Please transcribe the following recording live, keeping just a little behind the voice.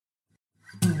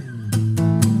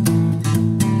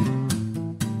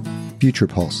Future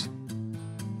Pulse,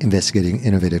 investigating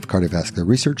innovative cardiovascular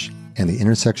research and the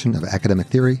intersection of academic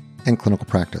theory and clinical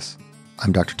practice.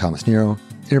 I'm Dr. Thomas Nero,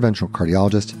 interventional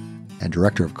cardiologist and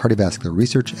director of cardiovascular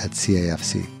research at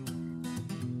CAFC.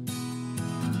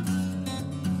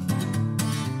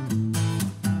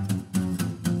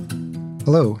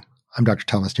 Hello, I'm Dr.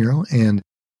 Thomas Nero, and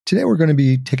today we're going to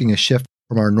be taking a shift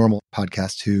from our normal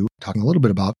podcast to talking a little bit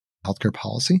about healthcare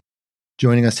policy.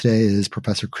 Joining us today is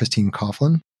Professor Christine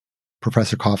Coughlin.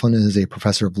 Professor Coughlin is a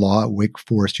professor of law at Wake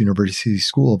Forest University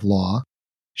School of Law.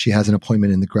 She has an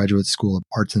appointment in the Graduate School of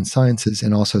Arts and Sciences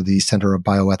and also the Center of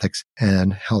Bioethics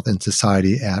and Health and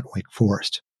Society at Wake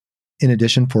Forest. In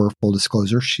addition, for full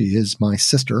disclosure, she is my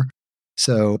sister,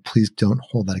 so please don't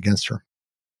hold that against her.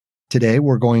 Today,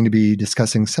 we're going to be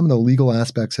discussing some of the legal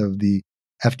aspects of the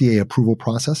FDA approval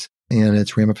process and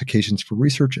its ramifications for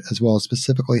research, as well as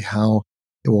specifically how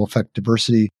it will affect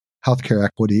diversity, healthcare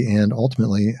equity, and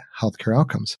ultimately healthcare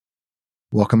outcomes.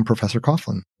 Welcome, Professor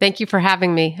Coughlin. Thank you for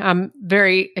having me. I'm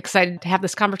very excited to have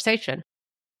this conversation.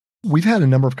 We've had a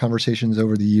number of conversations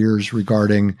over the years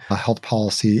regarding health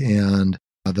policy and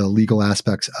the legal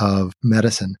aspects of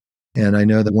medicine. And I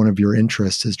know that one of your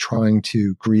interests is trying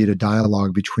to create a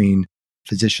dialogue between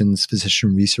physicians,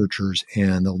 physician researchers,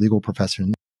 and the legal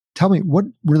profession. Tell me, what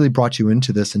really brought you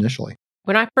into this initially?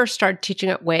 When I first started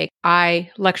teaching at Wake, I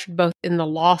lectured both in the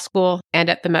law school and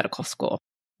at the medical school.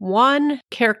 One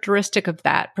characteristic of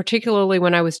that, particularly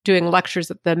when I was doing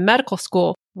lectures at the medical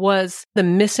school, was the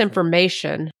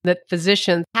misinformation that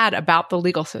physicians had about the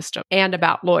legal system and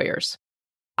about lawyers.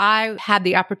 I had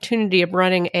the opportunity of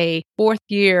running a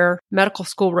fourth-year medical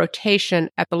school rotation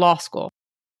at the law school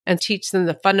and teach them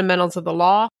the fundamentals of the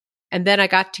law. And then I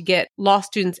got to get law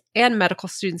students and medical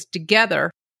students together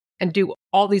and do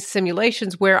all these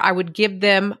simulations where I would give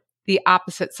them the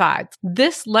opposite sides.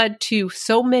 This led to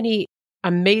so many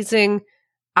amazing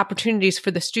opportunities for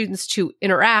the students to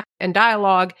interact and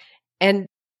dialogue and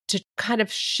to kind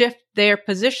of shift their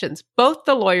positions, both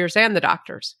the lawyers and the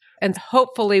doctors. And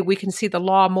hopefully we can see the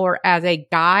law more as a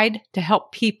guide to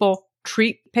help people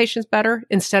treat patients better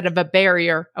instead of a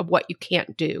barrier of what you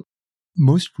can't do.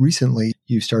 Most recently,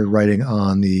 you started writing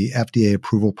on the FDA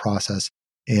approval process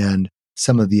and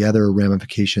some of the other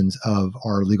ramifications of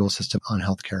our legal system on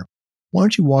healthcare. Why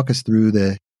don't you walk us through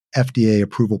the FDA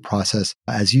approval process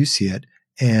as you see it,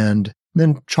 and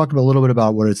then talk a little bit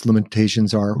about what its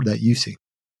limitations are that you see.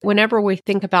 Whenever we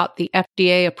think about the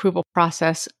FDA approval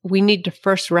process, we need to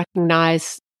first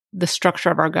recognize the structure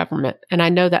of our government. And I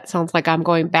know that sounds like I'm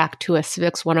going back to a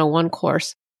Civics 101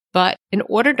 course, but in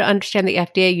order to understand the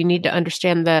FDA, you need to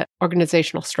understand the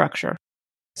organizational structure.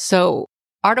 So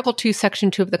Article 2, Section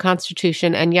 2 of the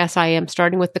Constitution, and yes, I am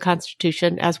starting with the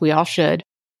Constitution, as we all should,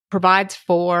 provides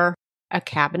for a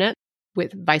cabinet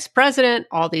with vice president,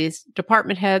 all these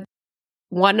department heads,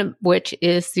 one of which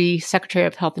is the Secretary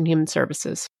of Health and Human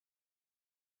Services.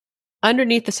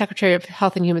 Underneath the Secretary of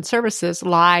Health and Human Services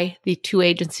lie the two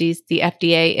agencies, the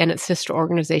FDA and its sister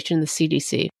organization, the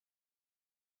CDC.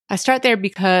 I start there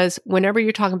because whenever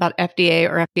you're talking about FDA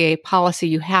or FDA policy,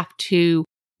 you have to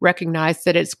recognize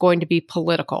that it's going to be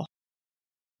political.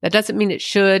 That doesn't mean it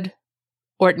should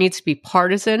or it needs to be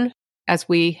partisan, as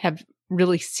we have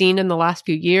really seen in the last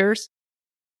few years,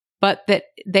 but that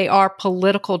they are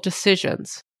political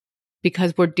decisions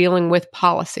because we're dealing with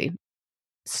policy.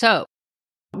 So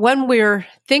when we're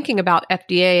thinking about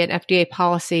FDA and FDA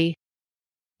policy,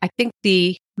 I think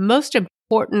the most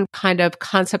important kind of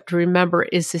concept to remember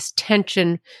is this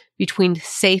tension between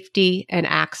safety and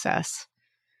access.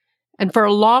 And for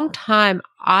a long time,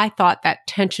 I thought that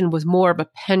tension was more of a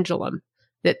pendulum,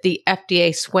 that the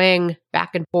FDA swang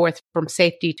back and forth from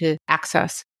safety to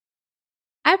access.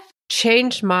 I've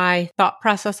changed my thought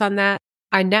process on that.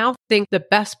 I now think the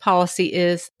best policy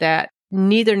is that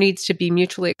neither needs to be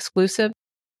mutually exclusive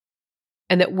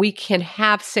and that we can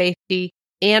have safety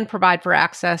and provide for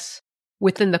access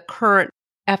within the current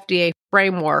FDA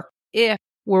framework if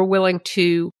we're willing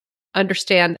to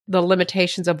understand the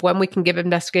limitations of when we can give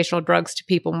investigational drugs to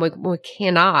people and when we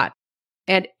cannot.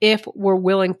 And if we're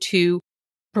willing to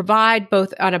provide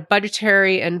both on a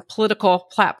budgetary and political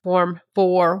platform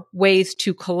for ways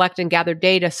to collect and gather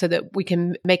data so that we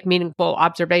can make meaningful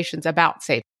observations about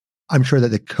safety. I'm sure that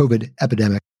the COVID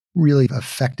epidemic really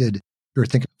affected your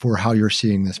thinking for how you're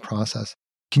seeing this process.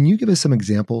 Can you give us some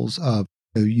examples of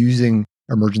using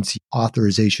emergency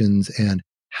authorizations and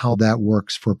how that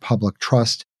works for public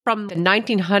trust? From the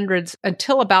 1900s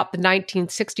until about the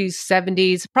 1960s,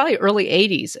 70s, probably early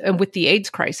 80s, and with the AIDS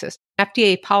crisis,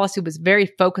 FDA policy was very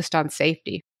focused on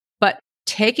safety. But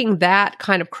taking that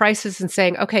kind of crisis and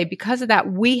saying, okay, because of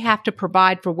that, we have to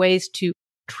provide for ways to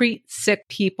treat sick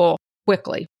people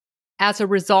quickly. As a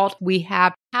result, we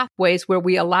have pathways where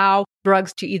we allow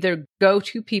drugs to either go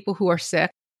to people who are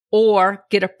sick or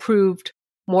get approved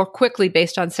more quickly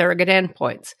based on surrogate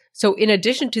endpoints. So in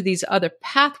addition to these other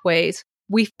pathways,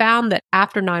 we found that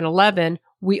after 9/11,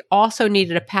 we also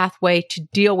needed a pathway to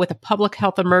deal with a public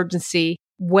health emergency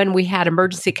when we had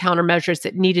emergency countermeasures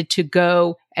that needed to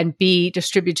go and be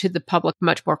distributed to the public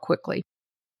much more quickly.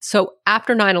 So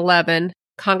after 9/11,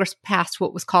 Congress passed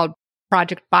what was called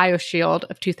Project BioShield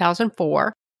of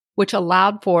 2004, which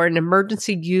allowed for an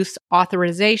emergency use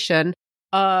authorization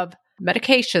of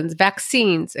medications,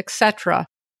 vaccines, etc.,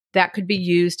 that could be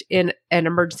used in an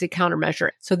emergency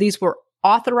countermeasure. So these were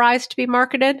authorized to be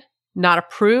marketed, not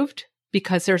approved,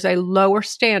 because there's a lower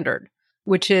standard,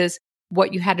 which is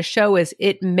what you had to show is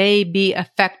it may be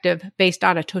effective based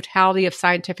on a totality of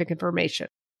scientific information.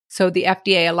 So the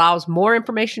FDA allows more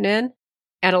information in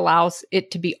and allows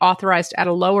it to be authorized at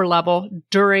a lower level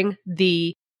during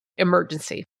the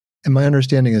emergency. And my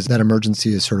understanding is that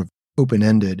emergency is sort of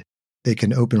open-ended. They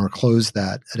can open or close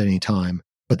that at any time,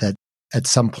 but that at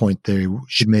some point they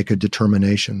should make a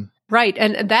determination. Right.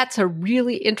 And that's a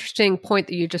really interesting point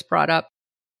that you just brought up.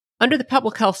 Under the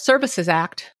Public Health Services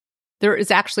Act, there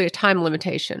is actually a time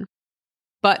limitation.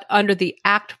 But under the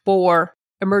Act for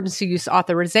Emergency Use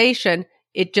Authorization,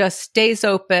 it just stays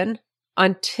open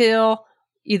until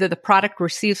either the product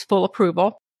receives full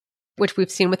approval, which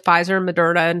we've seen with Pfizer and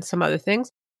Moderna and some other things,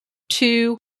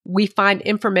 to we find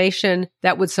information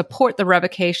that would support the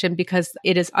revocation because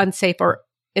it is unsafe or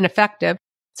ineffective,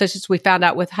 such as we found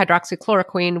out with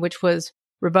hydroxychloroquine, which was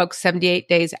revoked 78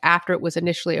 days after it was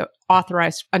initially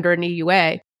authorized under an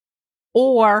EUA.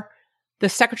 Or the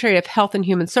Secretary of Health and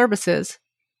Human Services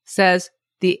says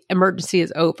the emergency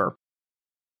is over.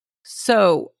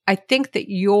 So I think that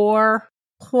your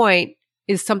point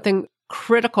is something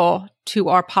critical to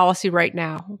our policy right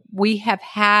now. We have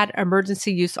had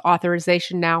emergency use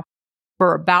authorization now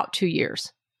for about 2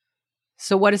 years.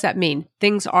 So what does that mean?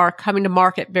 Things are coming to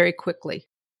market very quickly.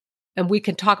 And we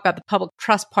can talk about the public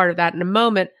trust part of that in a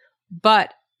moment,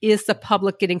 but is the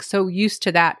public getting so used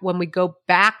to that when we go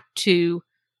back to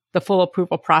the full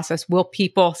approval process? Will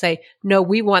people say, no,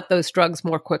 we want those drugs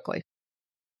more quickly?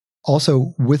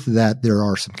 Also, with that, there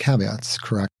are some caveats,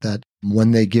 correct? That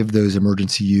when they give those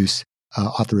emergency use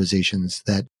authorizations,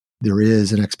 that there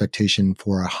is an expectation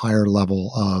for a higher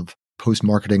level of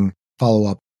post-marketing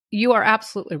follow-up. You are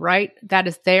absolutely right. That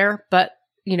is there. But,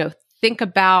 think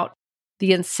about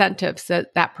the incentives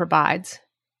that provides.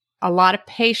 A lot of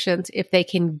patients, if they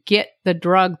can get the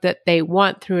drug that they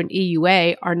want through an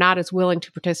EUA, are not as willing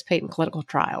to participate in clinical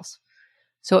trials.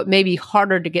 So it may be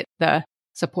harder to get the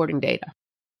supporting data.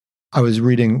 I was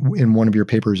reading in one of your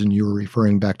papers, and you were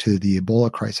referring back to the Ebola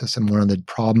crisis. And one of the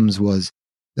problems was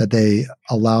that they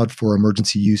allowed for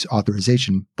emergency use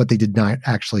authorization, but they did not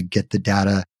actually get the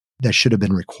data that should have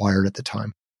been required at the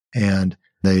time. And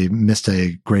they missed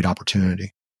a great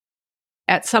opportunity.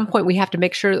 At some point, we have to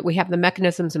make sure that we have the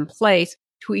mechanisms in place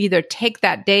to either take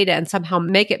that data and somehow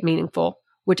make it meaningful,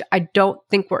 which I don't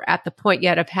think we're at the point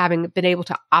yet of having been able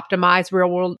to optimize real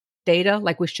world data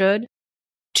like we should,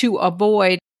 to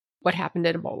avoid what happened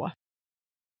in Ebola.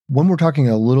 When we're talking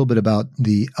a little bit about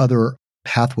the other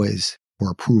pathways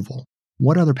for approval,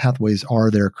 what other pathways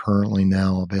are there currently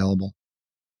now available?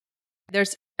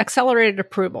 There's accelerated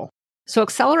approval. So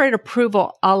accelerated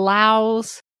approval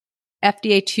allows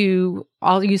FDA to,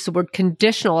 I'll use the word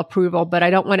conditional approval, but I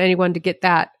don't want anyone to get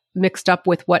that mixed up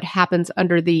with what happens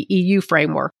under the EU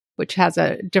framework, which has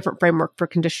a different framework for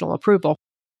conditional approval.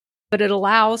 But it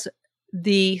allows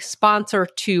the sponsor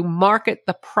to market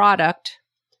the product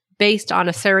based on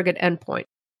a surrogate endpoint.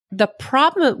 The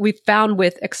problem we found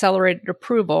with accelerated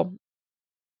approval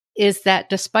is that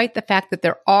despite the fact that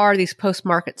there are these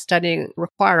post-market studying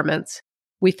requirements,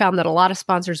 we found that a lot of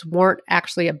sponsors weren't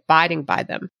actually abiding by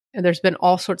them. And there's been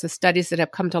all sorts of studies that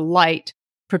have come to light,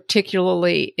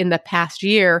 particularly in the past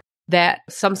year, that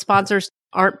some sponsors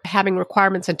aren't having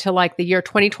requirements until like the year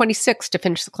 2026 to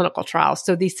finish the clinical trials.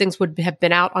 So these things would have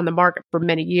been out on the market for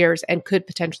many years and could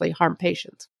potentially harm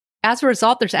patients. As a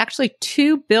result, there's actually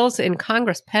 2 bills in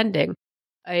Congress pending.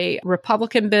 A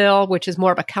Republican bill, which is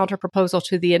more of a counterproposal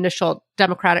to the initial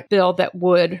Democratic bill that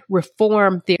would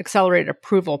reform the accelerated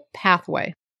approval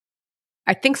pathway.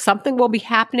 I think something will be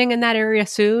happening in that area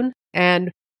soon,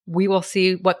 and we will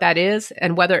see what that is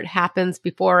and whether it happens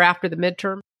before or after the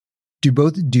midterm. Do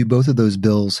both of those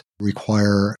bills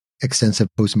require extensive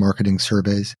post-marketing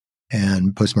surveys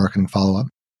and post-marketing follow-up?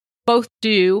 Both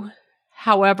do.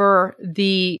 However,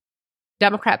 the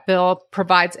Democrat bill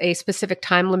provides a specific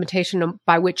time limitation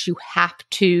by which you have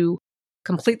to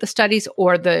complete the studies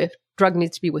or the drug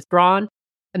needs to be withdrawn.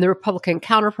 And the Republican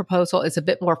counterproposal is a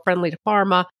bit more friendly to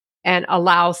pharma and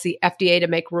allows the FDA to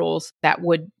make rules that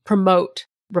would promote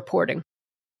reporting.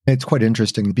 It's quite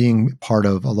interesting. Being part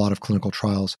of a lot of clinical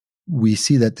trials, we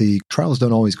see that the trials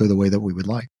don't always go the way that we would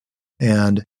like.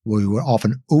 And we would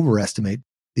often overestimate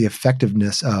the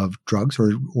effectiveness of drugs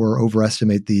or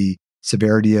overestimate the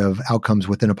severity of outcomes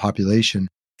within a population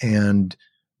and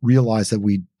realize that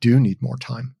we do need more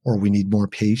time, or we need more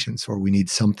patience, or we need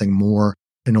something more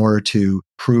in order to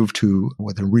prove to,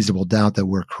 with a reasonable doubt, that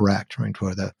we're correct, right?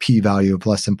 With a p-value of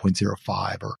less than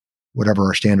 0.05 or whatever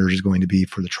our standard is going to be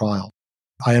for the trial.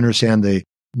 I understand the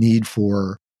need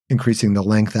for increasing the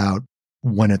length out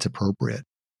when it's appropriate.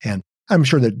 And I'm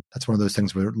sure that that's one of those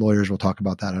things where lawyers will talk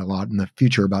about that a lot in the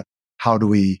future about how do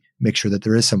we make sure that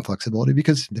there is some flexibility,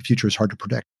 because the future is hard to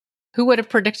predict. Who would have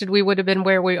predicted we would have been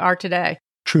where we are today?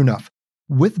 True enough.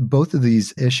 With both of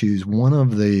these issues, one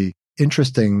of the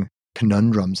interesting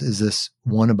conundrums is this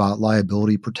one about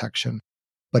liability protection.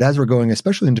 But as we're going,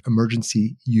 especially into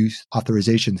emergency use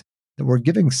authorizations, that we're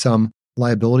giving some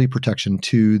liability protection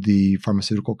to the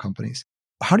pharmaceutical companies.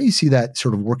 How do you see that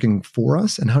sort of working for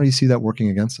us, and how do you see that working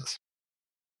against us?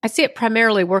 I see it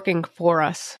primarily working for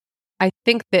us. I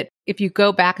think that if you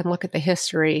go back and look at the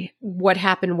history, what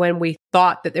happened when we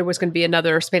thought that there was going to be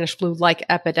another Spanish flu-like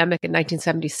epidemic in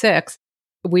 1976,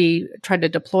 we tried to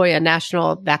deploy a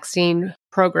national vaccine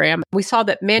program. We saw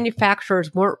that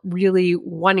manufacturers weren't really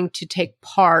wanting to take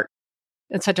part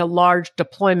in such a large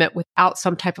deployment without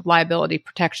some type of liability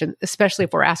protection, especially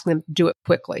if we're asking them to do it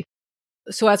quickly.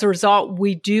 So as a result,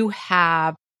 we do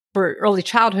have, for early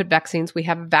childhood vaccines, we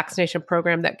have a vaccination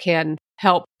program that can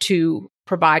help to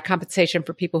provide compensation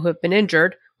for people who have been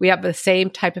injured. We have the same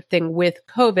type of thing with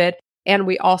COVID, and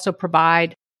we also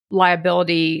provide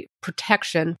liability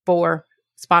protection for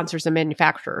sponsors and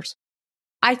manufacturers.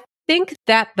 I think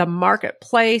that the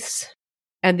marketplace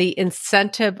and the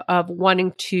incentive of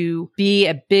wanting to be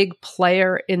a big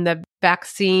player in the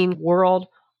vaccine world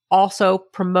also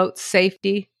promotes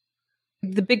safety.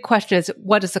 The big question is,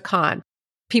 what is the con?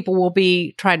 People will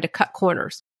be trying to cut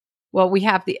corners. Well, we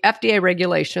have the FDA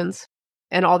regulations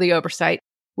and all the oversight.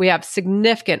 We have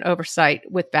significant oversight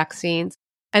with vaccines.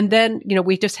 And then,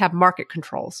 we just have market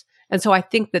controls. And so I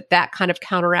think that kind of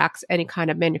counteracts any kind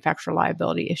of manufacturer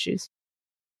liability issues.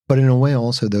 But in a way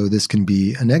also, though, this can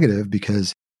be a negative,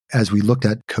 because as we looked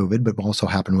at COVID, but also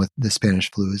happened with the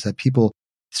Spanish flu, is that people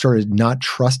started not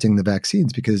trusting the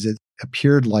vaccines because it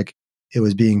appeared like it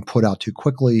was being put out too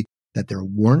quickly, that there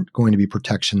weren't going to be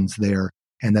protections there,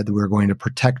 and that we were going to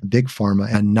protect big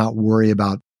pharma and not worry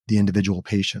about the individual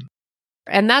patient.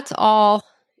 And that's all,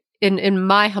 in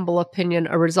my humble opinion,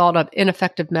 a result of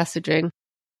ineffective messaging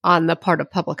on the part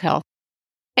of public health.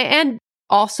 And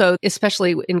also,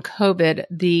 especially in COVID,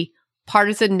 the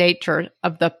partisan nature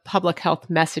of the public health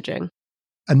messaging.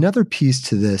 Another piece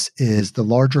to this is the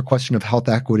larger question of health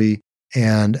equity,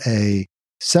 and a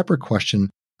separate question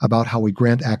about how we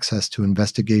grant access to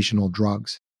investigational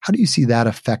drugs. How do you see that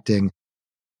affecting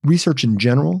research in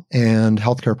general and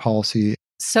healthcare policy?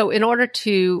 So in order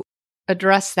to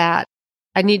address that,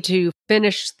 I need to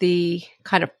finish the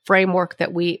kind of framework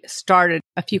that we started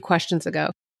a few questions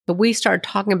ago. So we started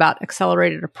talking about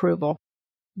accelerated approval.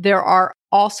 There are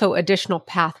also additional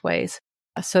pathways.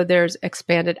 So there's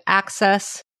expanded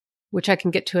access, which I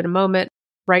can get to in a moment,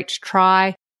 right to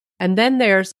try. And then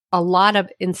there's a lot of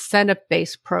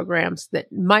incentive-based programs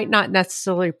that might not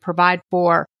necessarily provide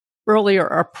for earlier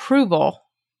approval,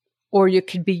 or you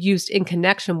could be used in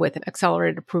connection with an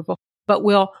accelerated approval, but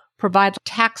will provide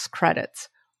tax credits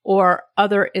or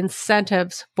other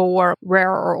incentives for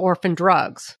rare or orphan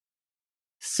drugs.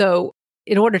 So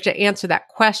in order to answer that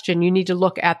question, you need to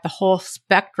look at the whole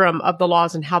spectrum of the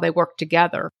laws and how they work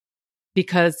together,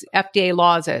 because FDA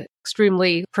law is an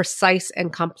extremely precise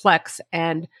and complex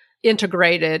and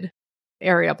integrated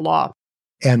area of law.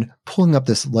 And pulling up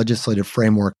this legislative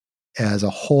framework as a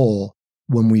whole,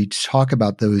 when we talk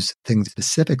about those things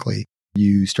specifically,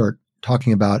 you start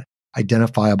talking about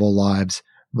identifiable lives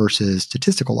versus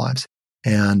statistical lives.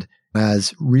 And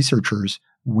as researchers,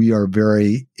 we are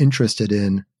very interested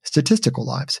in statistical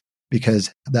lives,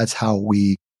 because that's how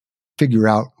we figure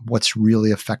out what's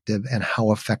really effective and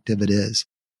how effective it is.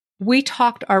 We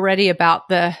talked already about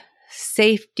the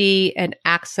safety and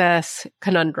access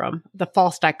conundrum, the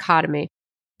false dichotomy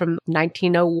from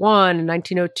 1901 and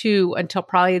 1902 until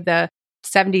probably the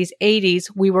 70s,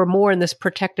 80s. We were more in this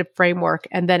protective framework.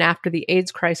 And then after the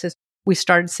AIDS crisis, we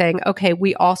started saying, okay,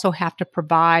 we also have to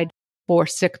provide for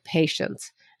sick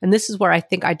patients. And this is where I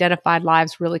think identified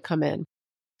lives really come in.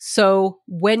 So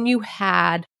when you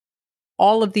had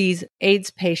all of these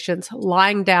AIDS patients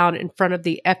lying down in front of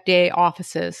the FDA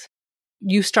offices,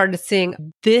 you started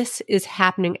seeing this is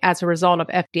happening as a result of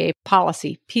FDA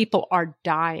policy. People are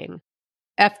dying.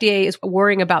 FDA is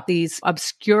worrying about these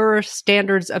obscure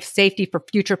standards of safety for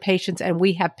future patients, and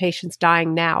we have patients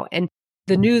dying now. And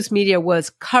the news media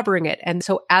was covering it. And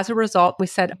so as a result, we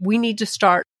said we need to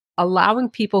start allowing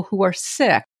people who are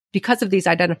sick because of these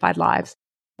identified lives,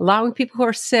 allowing people who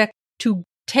are sick to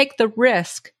take the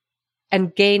risk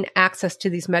and gain access to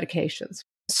these medications.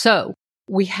 So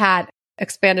we had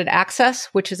expanded access,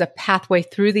 which is a pathway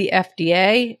through the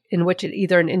FDA in which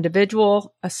either an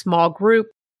individual, a small group,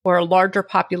 or a larger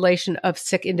population of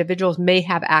sick individuals may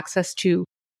have access to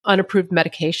unapproved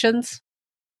medications.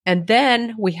 And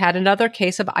then we had another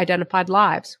case of identified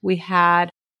lives. We had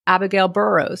Abigail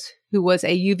Burroughs, who was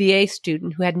a UVA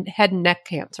student who had head and neck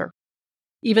cancer.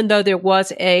 Even though there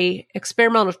was a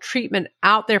experimental treatment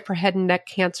out there for head and neck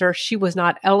cancer, she was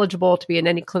not eligible to be in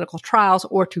any clinical trials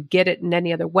or to get it in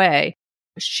any other way.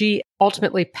 She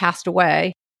ultimately passed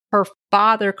away. Her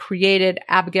father created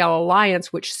Abigail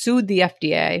Alliance, which sued the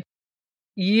FDA.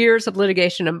 Years of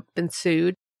litigation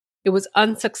ensued. It was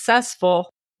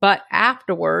unsuccessful, but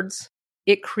afterwards,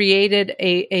 it created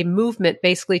a movement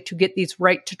basically to get these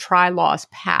right to try laws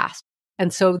passed.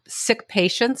 And so sick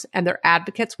patients and their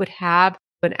advocates would have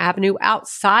an avenue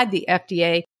outside the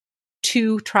FDA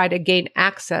to try to gain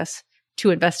access to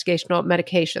investigational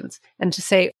medications and to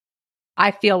say,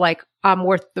 I feel like I'm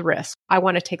worth the risk. I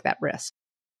want to take that risk.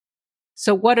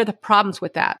 So what are the problems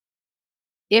with that?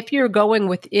 If you're going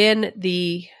within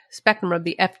the spectrum of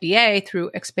the FDA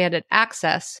through expanded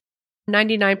access,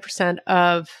 99%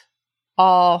 of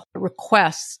all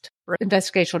requests for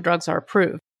investigational drugs are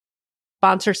approved.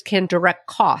 Sponsors can direct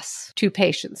costs to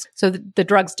patients. So the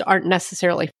drugs aren't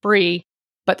necessarily free,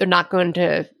 but they're not going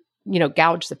to,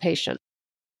 gouge the patient.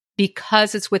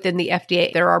 Because it's within the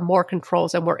FDA, there are more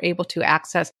controls and we're able to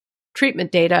access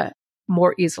treatment data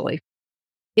more easily.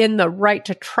 In the right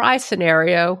to try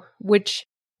scenario, which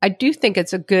I do think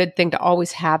it's a good thing to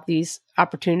always have these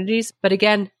opportunities, but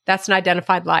again, that's an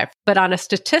identified life. But on a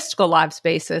statistical lives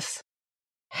basis,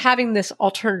 having this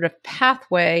alternative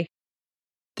pathway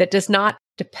that does not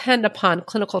depend upon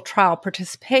clinical trial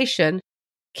participation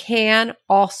can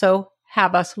also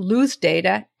have us lose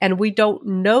data, and we don't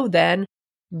know then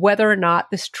whether or not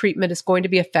this treatment is going to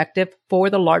be effective for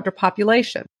the larger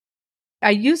population.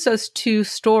 I use those two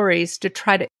stories to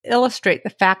try to illustrate the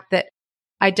fact that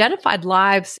identified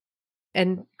lives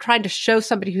and trying to show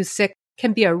somebody who's sick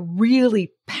can be a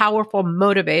really powerful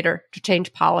motivator to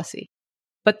change policy.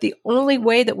 But the only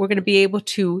way that we're going to be able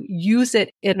to use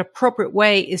it in an appropriate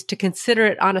way is to consider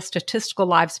it on a statistical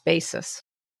lives basis.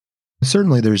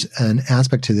 Certainly, there's an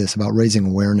aspect to this about raising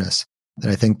awareness that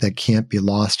I think that can't be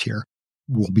lost here.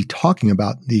 We'll be talking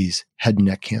about these head and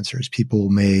neck cancers. People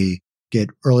may get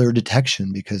earlier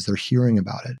detection because they're hearing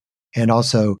about it. And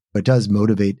also, it does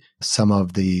motivate some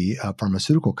of the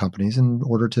pharmaceutical companies in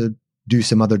order to do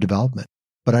some other development.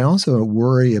 But I also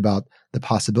worry about the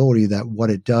possibility that what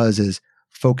it does is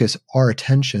focus our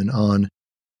attention on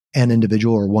an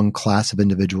individual or one class of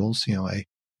individuals, a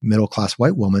middle-class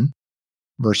white woman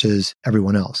versus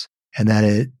everyone else. And that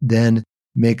it then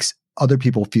makes other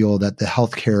people feel that the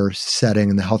healthcare setting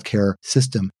and the healthcare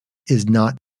system is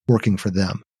not working for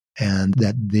them and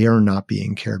that they're not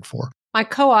being cared for. My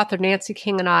co-author, Nancy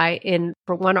King, and I,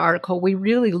 for one article, we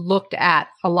really looked at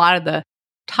a lot of the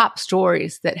top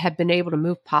stories that had been able to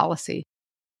move policy.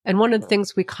 And one of the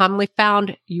things we commonly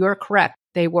found, you're correct,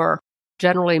 they were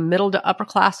generally middle to upper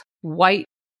class white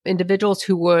individuals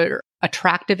who were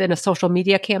attractive in a social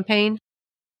media campaign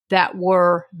that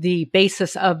were the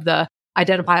basis of the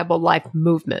identifiable life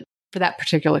movement for that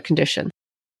particular condition.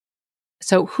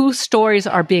 So whose stories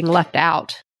are being left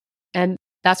out? And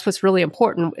that's what's really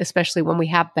important, especially when we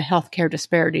have the healthcare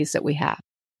disparities that we have.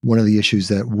 One of the issues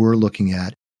that we're looking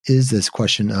at is this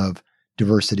question of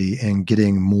diversity and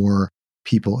getting more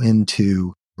people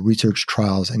into research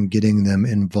trials and getting them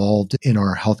involved in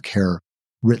our healthcare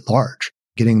writ large,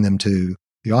 getting them to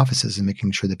the offices and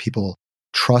making sure that people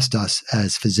trust us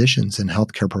as physicians and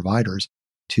healthcare providers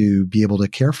to be able to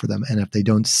care for them. And if they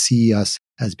don't see us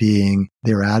as being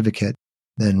their advocate,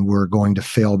 then we're going to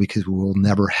fail because we will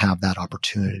never have that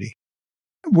opportunity.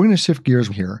 We're going to shift gears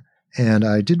here. And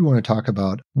I did want to talk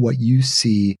about what you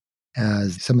see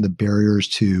as some of the barriers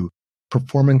to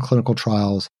performing clinical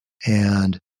trials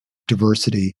and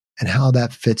diversity and how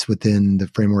that fits within the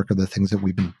framework of the things that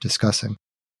we've been discussing.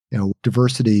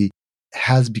 Diversity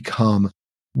has become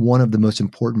one of the most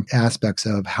important aspects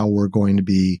of how we're going to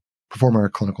be performing our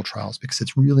clinical trials, because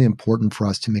it's really important for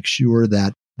us to make sure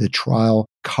that the trial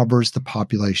covers the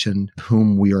population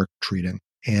whom we are treating.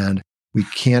 And we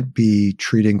can't be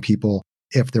treating people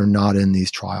if they're not in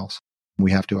these trials.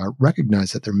 We have to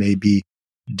recognize that there may be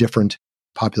different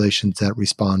populations that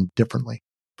respond differently.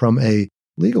 From a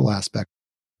legal aspect,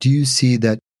 do you see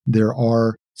that there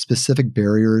are specific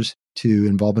barriers to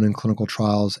involvement in clinical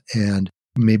trials, and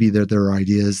maybe there are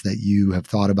ideas that you have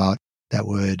thought about that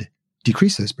would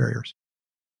decrease those barriers?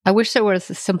 I wish there was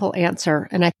a simple answer.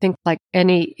 And I think like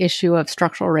any issue of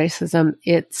structural racism,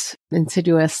 it's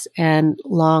insidious and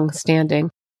long-standing.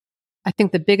 I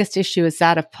think the biggest issue is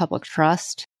that of public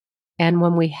trust. And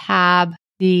when we have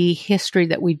the history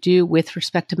that we do with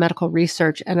respect to medical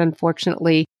research, and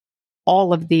unfortunately,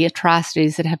 all of the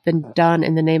atrocities that have been done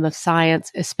in the name of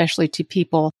science, especially to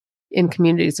people in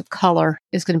communities of color,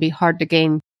 is going to be hard to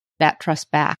gain that trust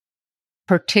back,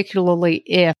 particularly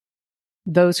if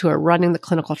those who are running the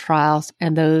clinical trials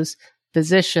and those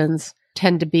physicians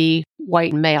tend to be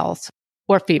white males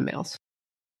or females.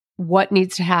 What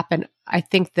needs to happen? I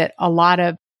think that a lot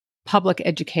of public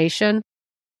education,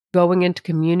 going into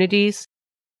communities,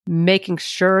 making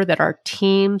sure that our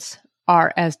teams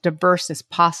are as diverse as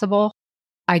possible.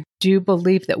 I do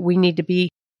believe that we need to be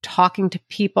talking to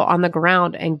people on the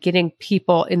ground and getting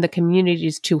people in the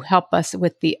communities to help us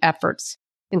with the efforts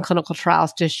in clinical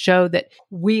trials to show that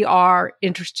we are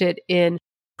interested in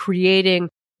creating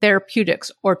therapeutics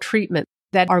or treatment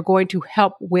that are going to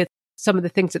help with some of the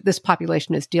things that this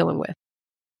population is dealing with.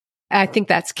 I think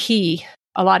that's key.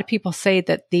 A lot of people say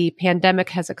that the pandemic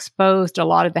has exposed a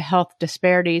lot of the health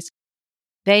disparities.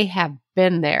 They have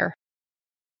been there.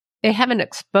 They haven't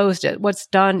exposed it. What's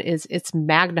done is it's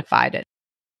magnified it.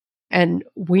 And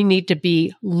we need to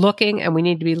be looking, and we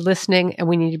need to be listening, and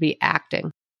we need to be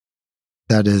acting.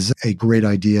 That is a great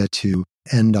idea to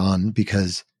end on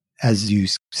because, as you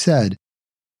said,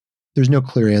 there's no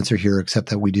clear answer here except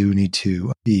that we do need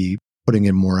to be putting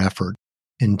in more effort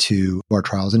into our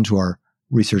trials, into our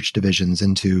research divisions,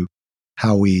 into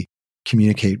how we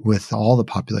communicate with all the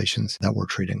populations that we're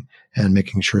treating, and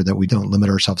making sure that we don't limit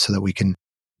ourselves so that we can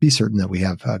be certain that we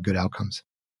have good outcomes.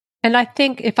 And I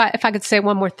think if I could say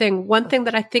one more thing, one thing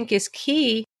that I think is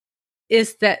key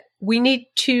is that we need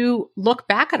to look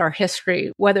back at our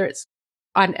history, whether it's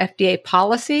on FDA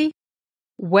policy,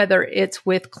 whether it's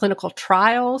with clinical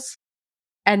trials,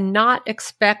 and not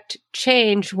expect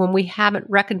change when we haven't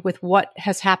reckoned with what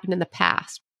has happened in the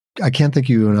past. I can't thank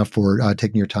you enough for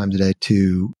taking your time today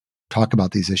to talk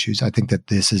about these issues. I think that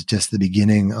this is just the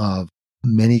beginning of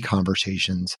many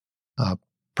conversations,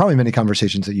 probably many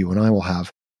conversations that you and I will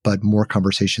have, but more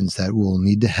conversations that we'll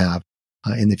need to have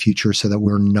in the future so that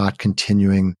we're not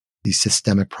continuing these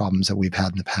systemic problems that we've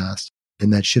had in the past.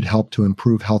 And that should help to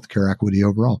improve healthcare equity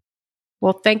overall.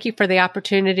 Well, thank you for the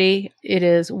opportunity. It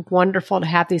is wonderful to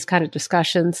have these kind of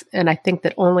discussions. And I think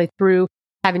that only through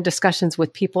having discussions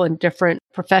with people in different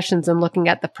professions and looking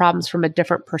at the problems from a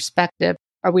different perspective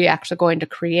are we actually going to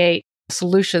create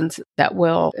solutions that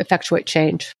will effectuate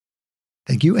change.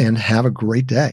 Thank you, and have a great day.